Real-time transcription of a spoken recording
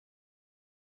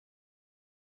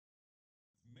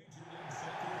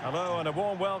Hello and a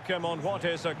warm welcome on what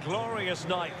is a glorious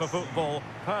night for football.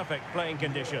 Perfect playing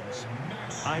conditions.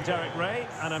 I'm Derek Ray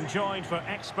and I'm joined for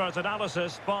expert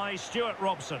analysis by Stuart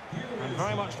Robson. I'm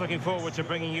very much looking forward to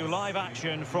bringing you live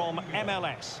action from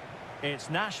MLS.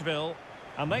 It's Nashville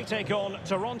and they take on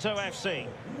Toronto FC.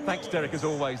 Thanks, Derek, as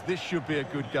always. This should be a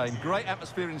good game. Great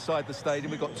atmosphere inside the stadium.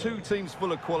 We've got two teams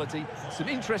full of quality, some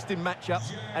interesting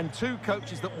matchups, and two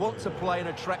coaches that want to play an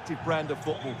attractive brand of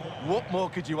football. What more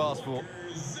could you ask for?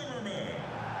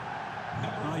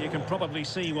 Well, you can probably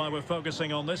see why we're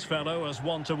focusing on this fellow as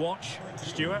one to watch.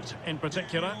 Stuart, in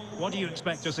particular, what do you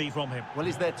expect to see from him? Well,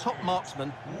 he's their top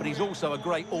marksman, but he's also a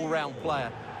great all-round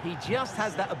player. He just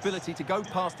has that ability to go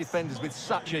past defenders with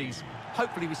such ease.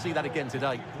 Hopefully we see that again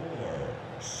today.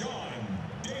 Sean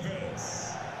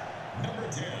Davis, number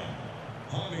 10,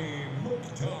 Hani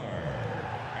Mukhtar,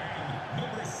 and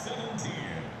number 17,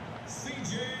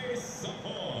 CJ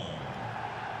Sapon.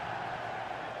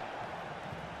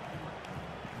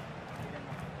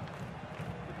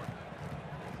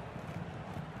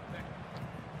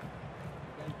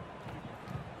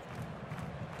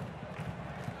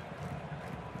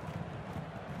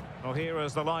 Well, here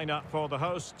is the lineup for the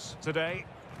hosts today.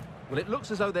 Well, it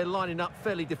looks as though they're lining up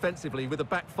fairly defensively with a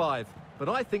back five. But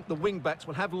I think the wing-backs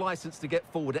will have licence to get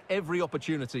forward at every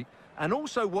opportunity. And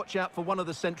also watch out for one of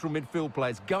the central midfield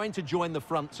players going to join the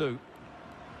front too.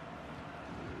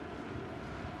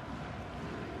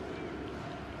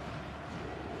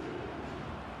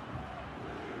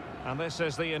 And this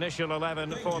is the initial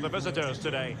 11 for the visitors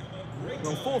today.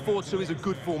 Well, 4-4-2 is a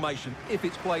good formation if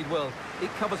it's played well. It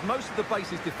covers most of the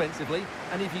bases defensively,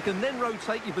 and if you can then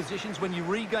rotate your positions when you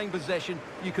regain possession,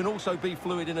 you can also be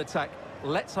fluid in attack.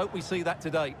 Let's hope we see that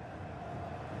today.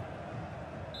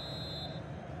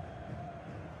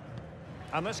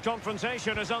 And this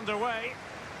confrontation is underway.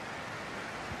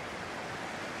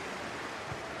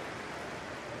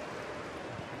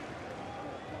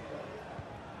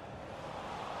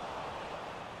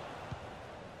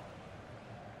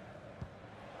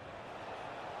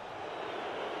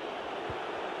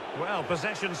 Well,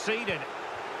 possession ceded.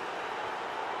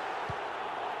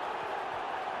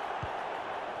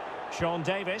 Sean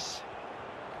Davis.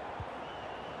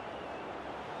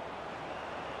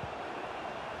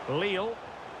 Leal.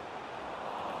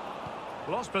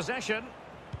 Lost possession.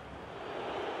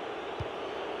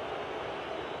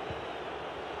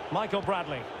 Michael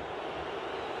Bradley.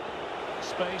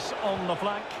 Space on the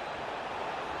flank.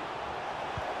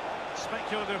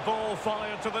 Speculative ball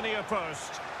fired to the near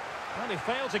post. And he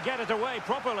failed to get it away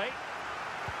properly.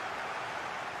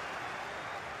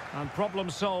 And problem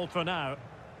solved for now.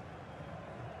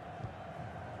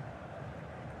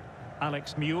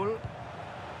 Alex Mule.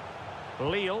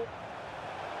 Leal.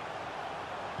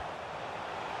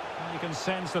 And you can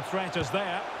sense the threat is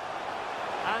there.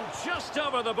 And just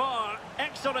over the bar.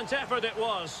 Excellent effort it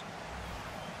was.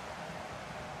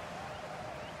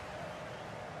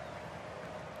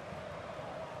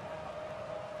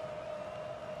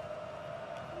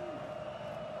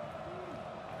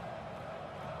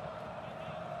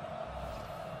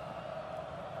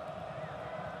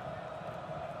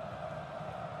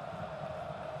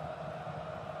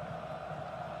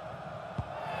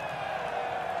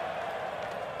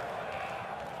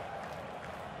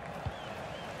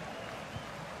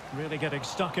 Really getting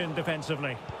stuck in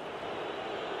defensively.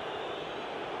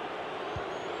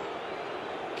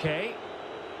 Kay.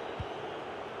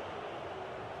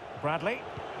 Bradley.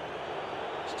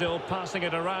 Still passing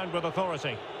it around with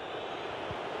authority.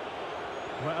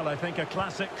 Well, I think a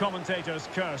classic commentator's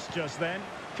curse just then.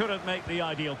 Couldn't make the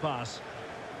ideal pass.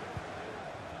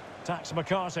 Tax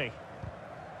McCarthy.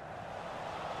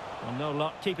 Well, no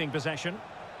luck keeping possession.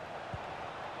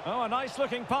 Oh, a nice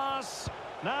looking pass.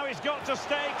 Now he's got to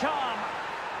stay calm.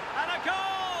 And a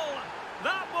goal!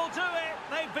 That will do it.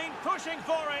 They've been pushing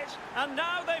for it, and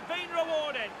now they've been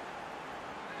rewarded.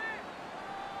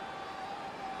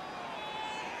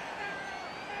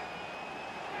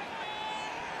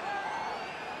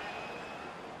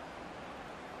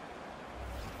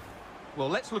 Well,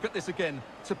 let's look at this again.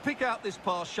 To pick out this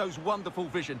pass shows wonderful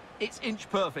vision. It's inch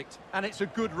perfect, and it's a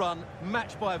good run,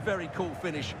 matched by a very cool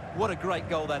finish. What a great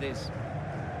goal that is.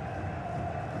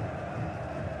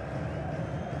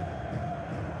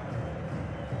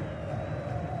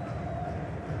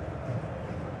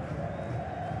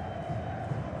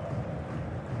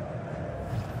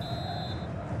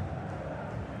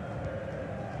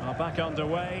 Back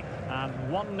underway, and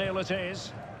 1-0 it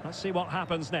is. Let's see what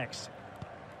happens next.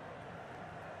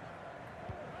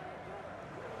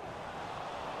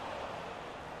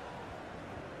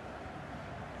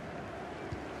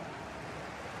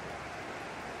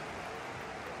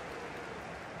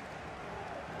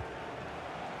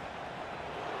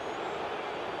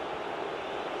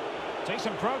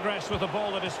 Decent progress with the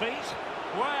ball at his feet.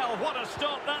 Well, what a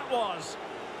stop that was.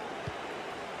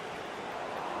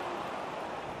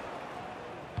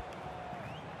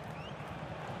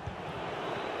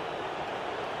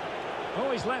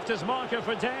 Oh, he's left his marker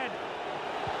for dead.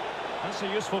 That's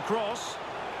a useful cross.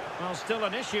 Well, still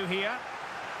an issue here.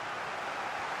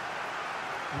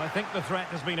 And I think the threat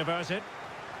has been averted.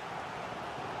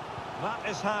 That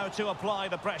is how to apply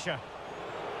the pressure.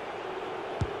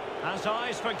 Has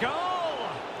eyes for goal!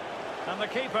 And the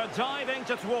keeper diving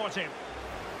to thwart him.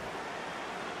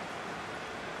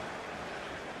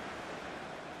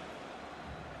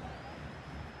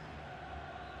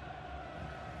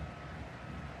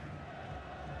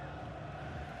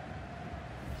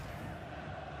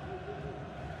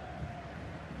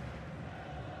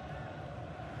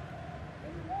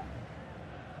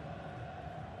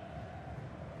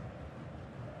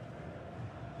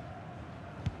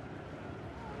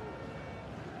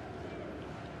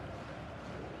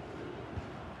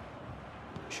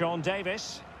 Sean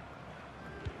Davis.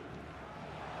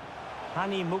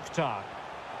 Hani Mukhtar.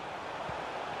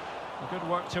 Good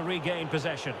work to regain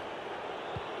possession.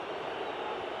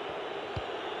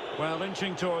 Well,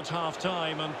 inching towards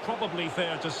half-time, and probably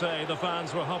fair to say the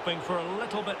fans were hoping for a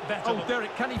little bit better. Oh,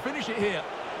 Derek, can he finish it here?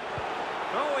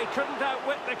 Oh, he couldn't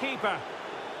outwit the keeper.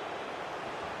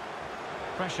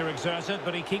 Pressure exerted,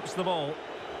 but he keeps the ball.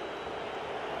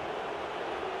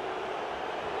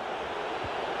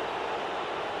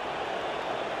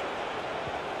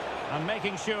 And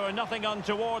making sure nothing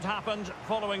untoward happened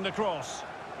following the cross.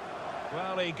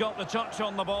 Well, he got the touch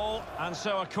on the ball, and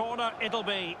so a corner it'll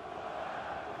be.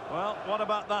 Well, what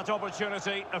about that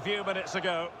opportunity a few minutes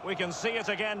ago? We can see it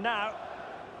again now.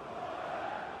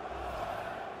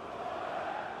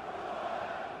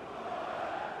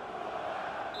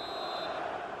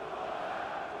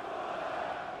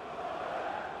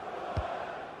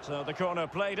 So the corner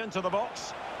played into the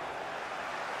box.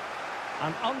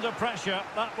 And under pressure,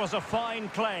 that was a fine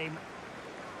claim.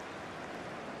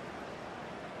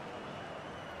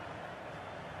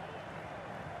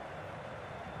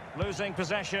 Losing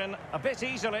possession a bit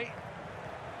easily.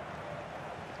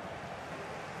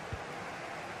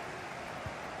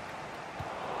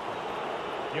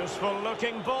 Useful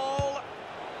looking ball.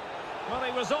 Well,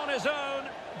 he was on his own,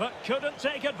 but couldn't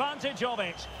take advantage of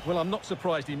it. Well, I'm not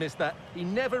surprised he missed that. He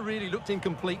never really looked in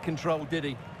complete control, did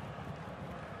he?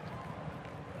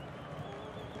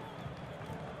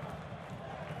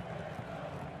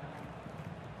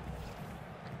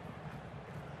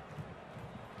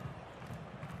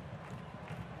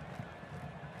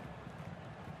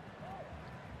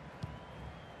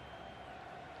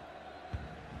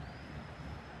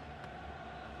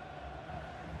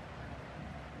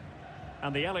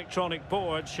 And the electronic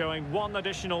board showing 1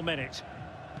 additional minute.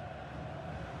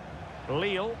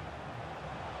 Lille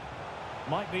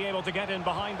might be able to get in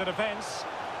behind the defence.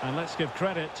 And let's give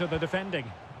credit to the defending.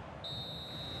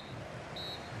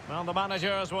 Well, the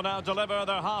managers will now deliver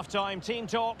their half-time team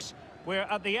talks. We're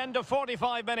at the end of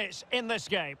 45 minutes in this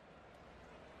game.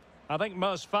 I think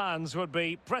most fans would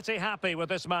be pretty happy with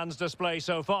this man's display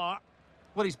so far.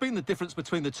 Well, he's been the difference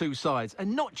between the two sides,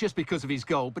 and not just because of his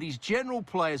goal, but his general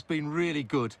play has been really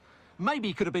good. Maybe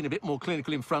he could have been a bit more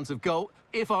clinical in front of goal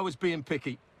if I was being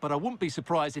picky, but I wouldn't be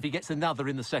surprised if he gets another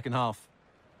in the second half.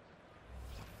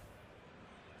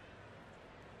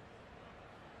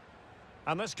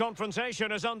 And this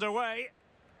confrontation is underway.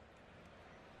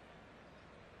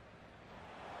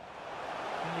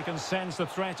 And you can sense the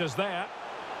threat is there.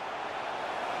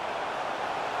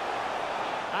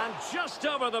 And just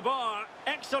over the bar.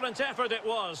 Excellent effort it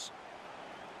was.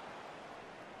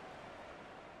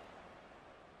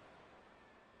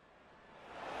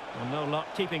 Well, no luck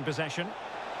keeping possession.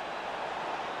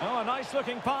 Oh, a nice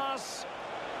looking pass.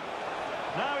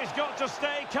 Now he's got to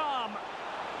stay calm.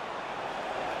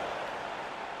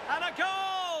 And a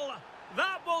goal!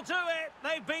 That will do it.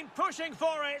 They've been pushing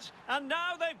for it, and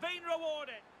now they've been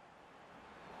rewarded.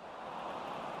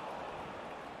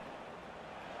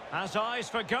 Has eyes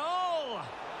for goal.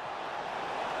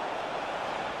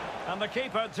 And the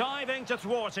keeper diving to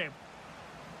thwart him.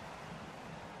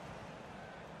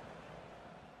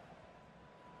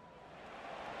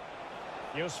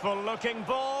 Useful looking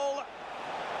ball.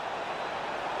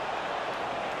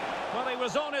 Well, he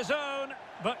was on his own,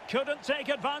 but couldn't take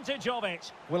advantage of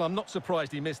it. Well, I'm not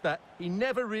surprised he missed that. He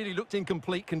never really looked in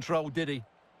complete control, did he?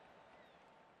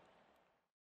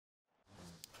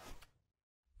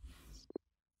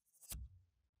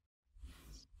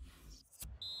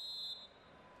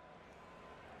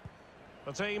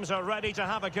 The teams are ready to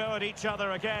have a go at each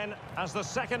other again as the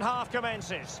second half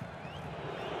commences.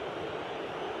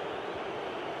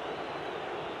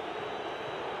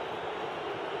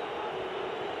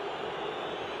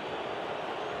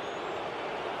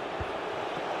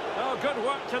 good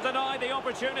work to deny the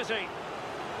opportunity.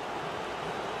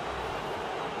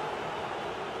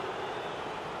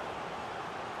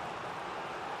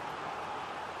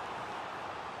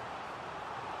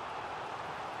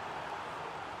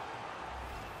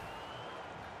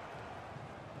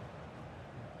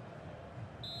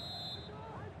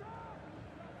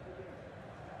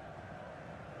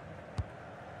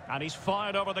 And he's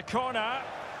fired over the corner.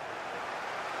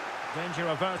 Danger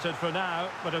averted for now,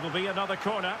 but it'll be another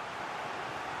corner.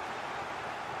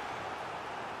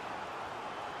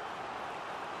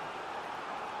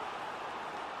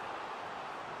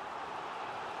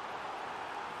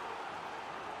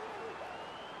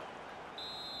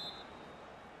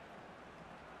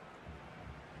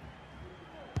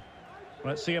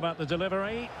 Let's see about the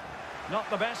delivery. Not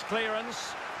the best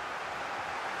clearance.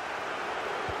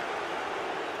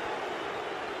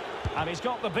 And he's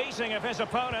got the beating of his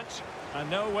opponent. And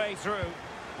no way through.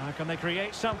 How can they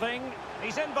create something?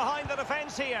 He's in behind the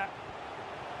defence here.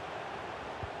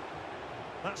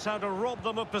 That's how to rob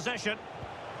them of possession.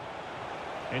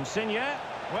 Insigne.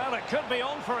 Well, it could be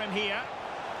on for him here.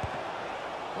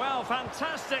 Well,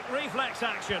 fantastic reflex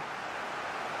action.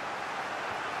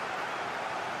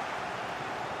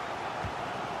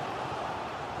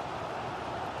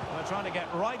 They're trying to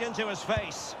get right into his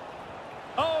face.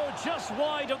 Oh, just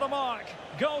wide of the mark.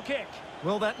 Goal kick.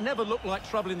 Well, that never looked like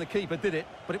troubling the keeper, did it?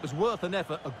 But it was worth an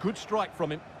effort. A good strike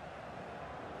from him.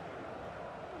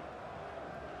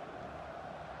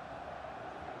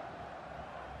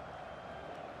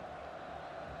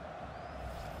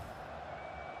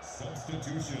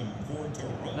 Substitution for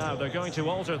Toronto. Now they're going to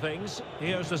alter things.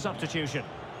 Here's the substitution.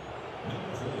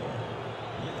 Number 4,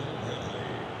 Michael Bradley.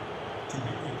 To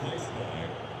be replaced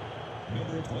by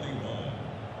number 21,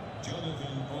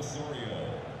 Jonathan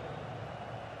Osorio.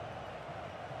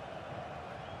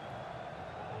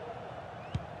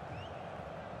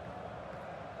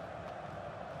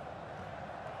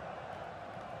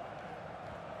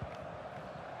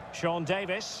 Sean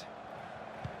Davis.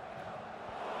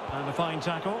 And a fine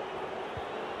tackle.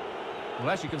 Well,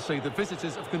 as you can see, the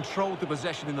visitors have controlled the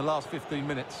possession in the last 15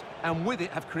 minutes. And with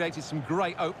it have created some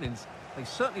great openings. They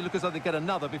certainly look as though they get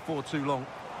another before too long.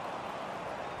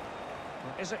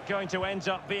 Is it going to end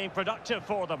up being productive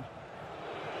for them?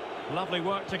 Lovely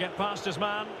work to get past his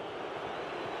man.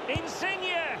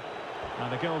 Insigne!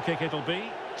 And a goal kick it'll be.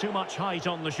 Too much height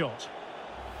on the shot.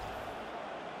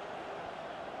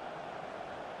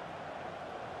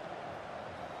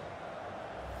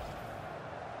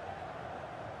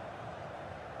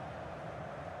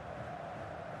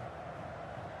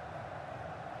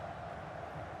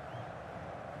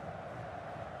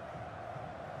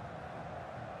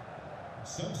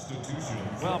 Substitution.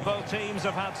 Well, both teams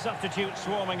have had substitutes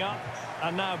swarming up,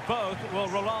 and now both will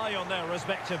rely on their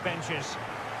respective benches.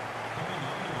 Coming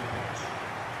on to the pitch,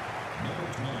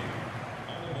 number 20,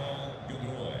 Annabelle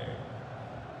Godoy.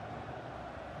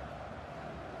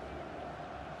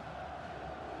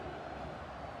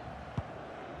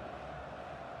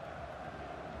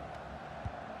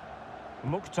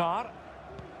 Mukhtar.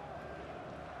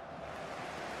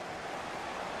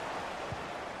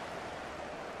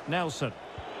 Nelson.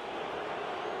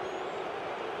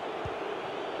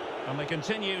 And they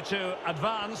continue to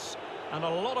advance, and a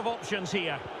lot of options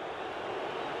here.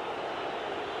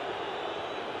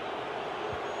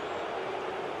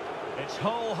 It's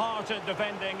wholehearted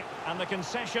defending, and the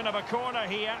concession of a corner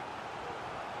here.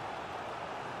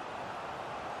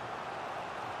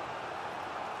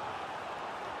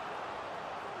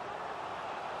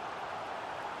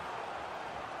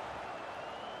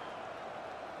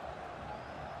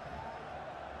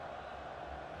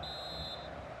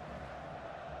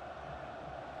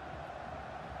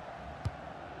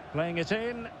 Playing it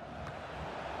in.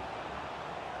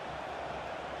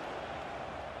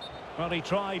 Well, he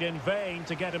tried in vain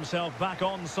to get himself back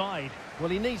onside. Well,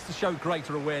 he needs to show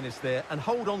greater awareness there and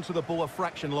hold on to the ball a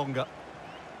fraction longer.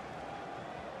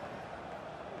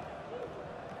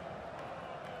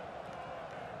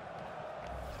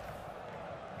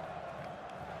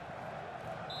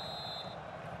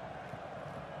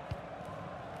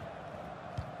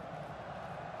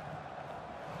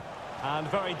 And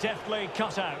very deftly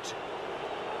cut out.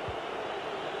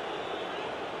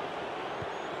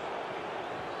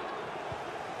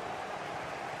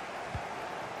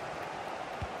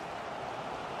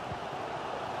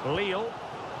 Lille.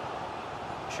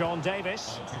 Sean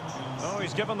Davis. Oh,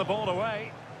 he's given the ball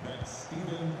away. That's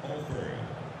Stephen Alford.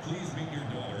 Please meet your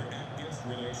daughter at Guest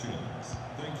Relations.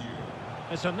 Thank you.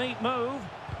 It's a neat move.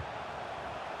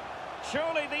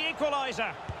 Surely the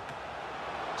equaliser.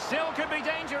 Still could be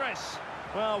dangerous.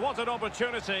 Well, what an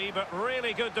opportunity, but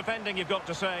really good defending, you've got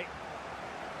to say.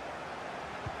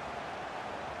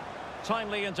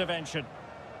 Timely intervention.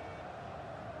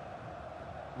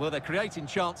 Well, they're creating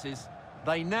chances.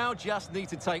 They now just need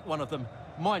to take one of them.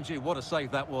 Mind you, what a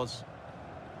save that was.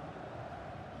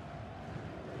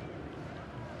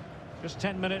 Just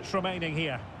 10 minutes remaining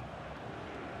here.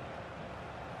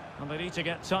 And they need to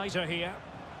get tighter here.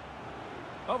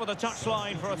 Over the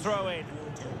touchline for a throw-in.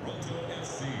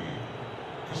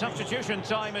 Substitution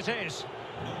time it is.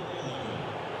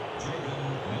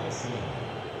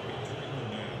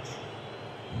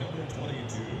 Number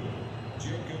 22,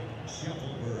 Jacob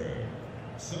Shackelberg.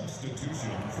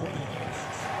 Substitution for the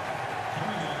hosts.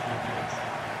 Coming off the pitch,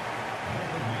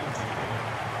 number 19,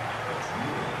 Alex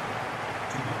Mueller.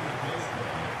 To be replaced by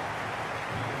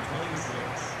number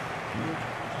 26, Luke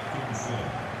Atkinson.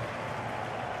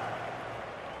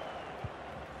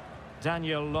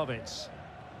 Daniel Lovitz.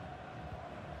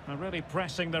 And really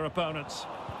pressing their opponents.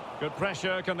 Good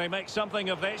pressure, can they make something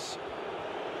of this?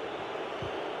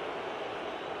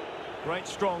 Great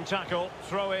strong tackle,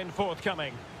 throw in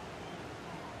forthcoming.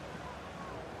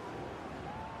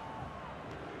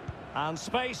 And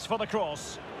space for the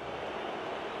cross.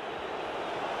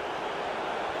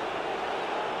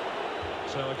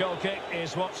 So a goal kick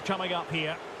is what's coming up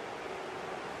here.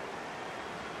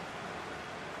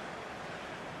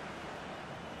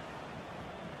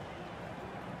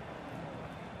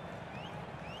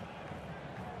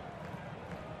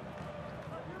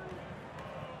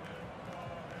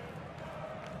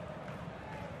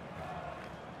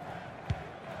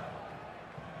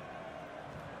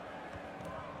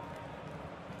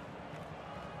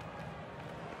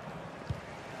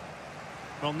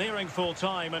 Well, nearing full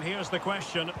time, and here's the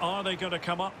question, are they going to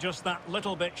come up just that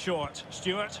little bit short?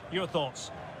 Stuart, your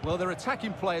thoughts? Well, their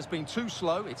attacking player's been too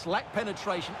slow, it's lacked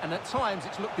penetration, and at times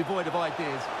it's looked devoid of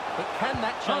ideas. But can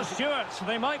that Oh, change? Stuart,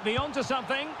 they might be onto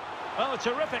something. Oh,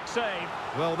 terrific save.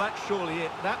 Well, that's surely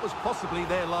it. That was possibly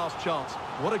their last chance.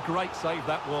 What a great save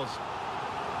that was.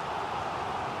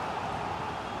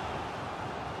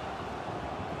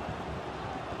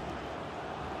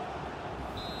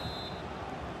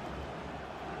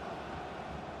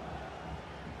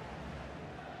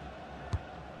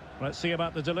 Let's see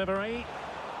about the delivery.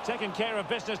 Taking care of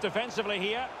business defensively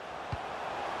here.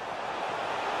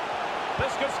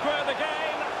 This could square the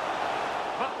game.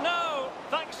 But no,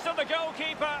 thanks to the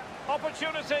goalkeeper,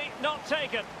 opportunity not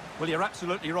taken. Well, you're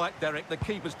absolutely right, Derek. The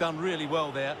keeper's done really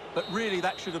well there, but really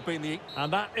that should have been the...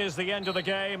 And that is the end of the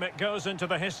game. It goes into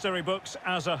the history books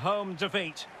as a home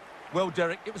defeat. Well,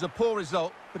 Derek, it was a poor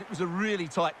result, but it was a really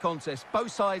tight contest.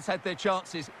 Both sides had their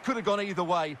chances, could have gone either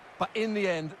way, but in the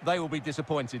end, they will be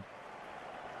disappointed.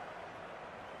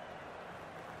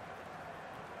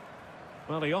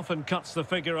 Well, he often cuts the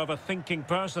figure of a thinking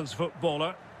person's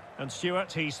footballer. And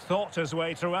Stuart, he's thought his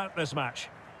way throughout this match.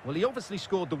 Well, he obviously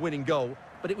scored the winning goal,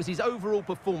 but it was his overall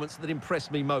performance that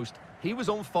impressed me most. He was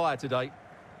on fire today.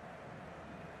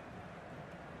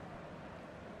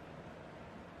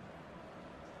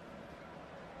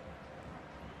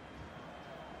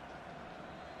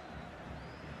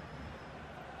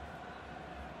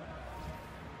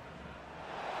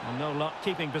 And no luck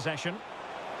keeping possession.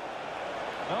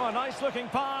 Oh, a nice-looking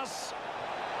pass.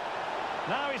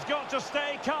 Now he's got to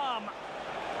stay calm.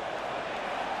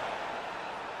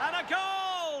 And a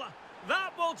goal!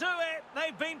 That will do it.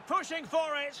 They've been pushing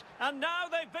for it, and now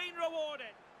they've been rewarded.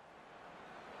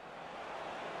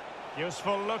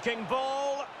 Useful-looking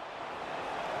ball.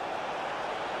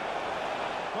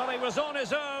 Well, he was on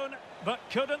his own, but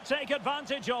couldn't take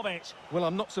advantage of it. Well,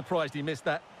 I'm not surprised he missed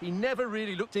that. He never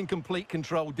really looked in complete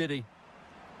control, did he?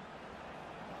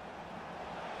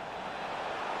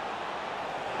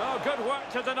 Oh, good work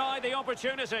to deny the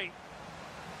opportunity.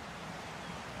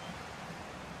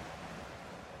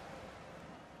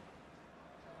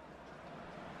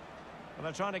 And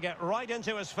they're trying to get right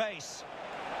into his face.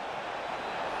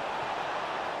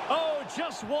 Oh,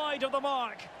 just wide of the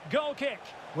mark. Goal kick.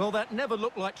 Well, that never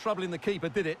looked like troubling the keeper,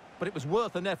 did it? But it was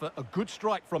worth an effort, a good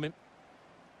strike from him.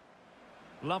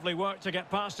 Lovely work to get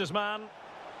past his man.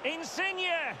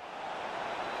 Insigne!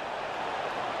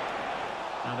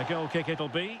 And a goal kick it'll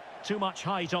be. Too much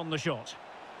height on the shot.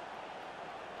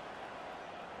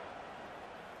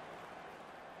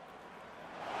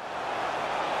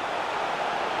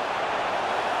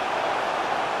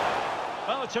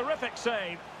 Oh, terrific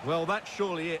save. Well, that's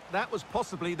surely it. That was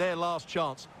possibly their last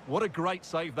chance. What a great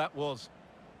save that was.